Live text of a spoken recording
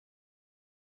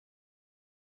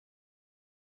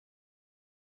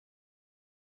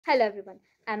Hello everyone,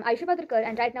 I'm Aayushi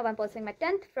and right now I'm pursuing my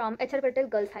 10th from H.R.Patl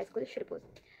Girls High School, Shirpur.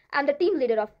 I'm the team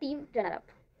leader of Team Runner-Up.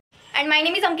 And my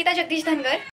name is Ankita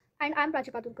Dhangar. And I'm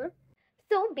Prachi Paturkar.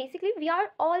 So basically we are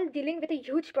all dealing with a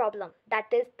huge problem, that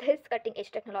is this cutting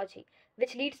edge technology,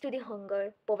 which leads to the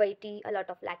hunger, poverty, a lot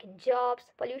of lack in jobs,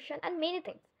 pollution and many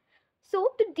things.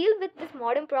 So to deal with this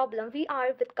modern problem, we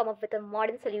are come up with a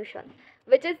modern solution,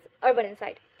 which is Urban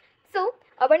Insight. So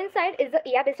Urban Insight is an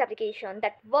AI based application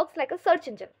that works like a search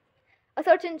engine. A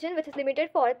search engine which is limited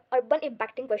for urban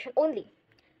impacting question only.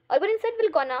 Urban Insight will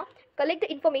gonna collect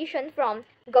the information from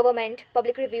government,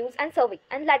 public reviews and survey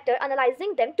and later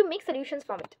analyzing them to make solutions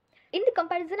from it. In the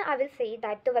comparison, I will say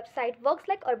that the website works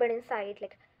like Urban Insight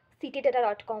like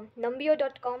citydata.com,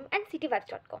 numbeo.com and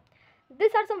citywebs.com.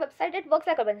 These are some websites that works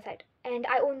like Urban Insight and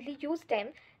I only use them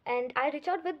and I reach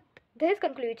out with this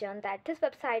conclusion that this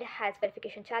website has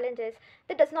verification challenges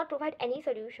that does not provide any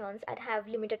solutions and have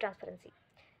limited transparency.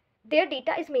 Their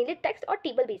data is mainly text or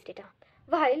table based data.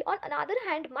 While on another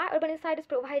hand, my Urban Insight is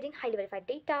providing highly verified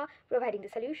data, providing the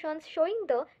solutions, showing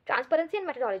the transparency and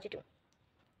methodology too.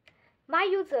 My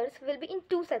users will be in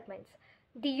two segments,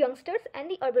 the youngsters and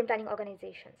the urban planning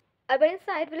organizations. Urban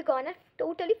Insight will go on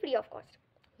totally free of cost.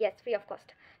 Yes, free of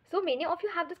cost. So many of you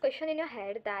have this question in your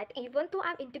head that even though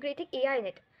I'm integrating AI in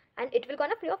it and it will go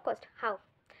on free of cost, how?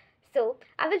 So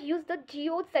I will use the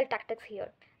geo sell tactics here.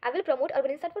 I will promote Urban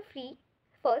Insight for free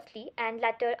firstly and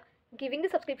later giving the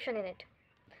subscription in it.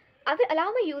 I will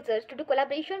allow my users to do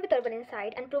collaboration with Urban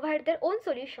Insight and provide their own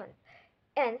solution.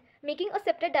 And making a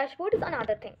separate dashboard is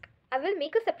another thing. I will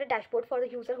make a separate dashboard for the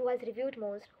user who has reviewed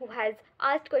most, who has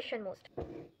asked question most.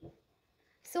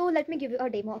 So let me give you a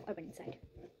demo of Urban Insight.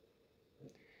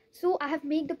 So I have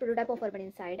made the prototype of Urban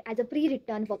Insight as a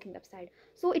pre-written working website.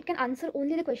 So it can answer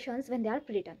only the questions when they are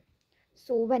pre-written.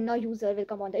 So when a user will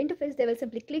come on the interface, they will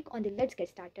simply click on the let's get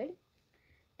started.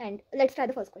 And let's try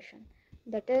the first question.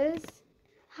 That is,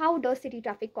 how does city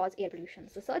traffic cause air pollution?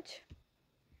 So search.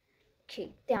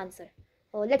 Okay, the answer.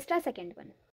 Let's try second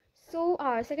one. So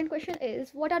our second question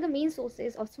is, what are the main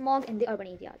sources of smog in the urban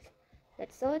areas?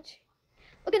 Let's search.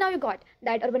 Okay, now you got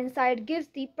that Urban Insight gives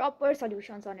the proper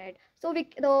solutions on it. So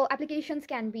the applications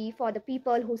can be for the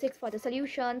people who seek for the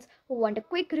solutions, who want a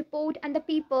quick report, and the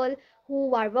people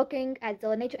who are working as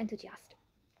a nature enthusiast.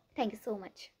 Thank you so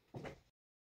much.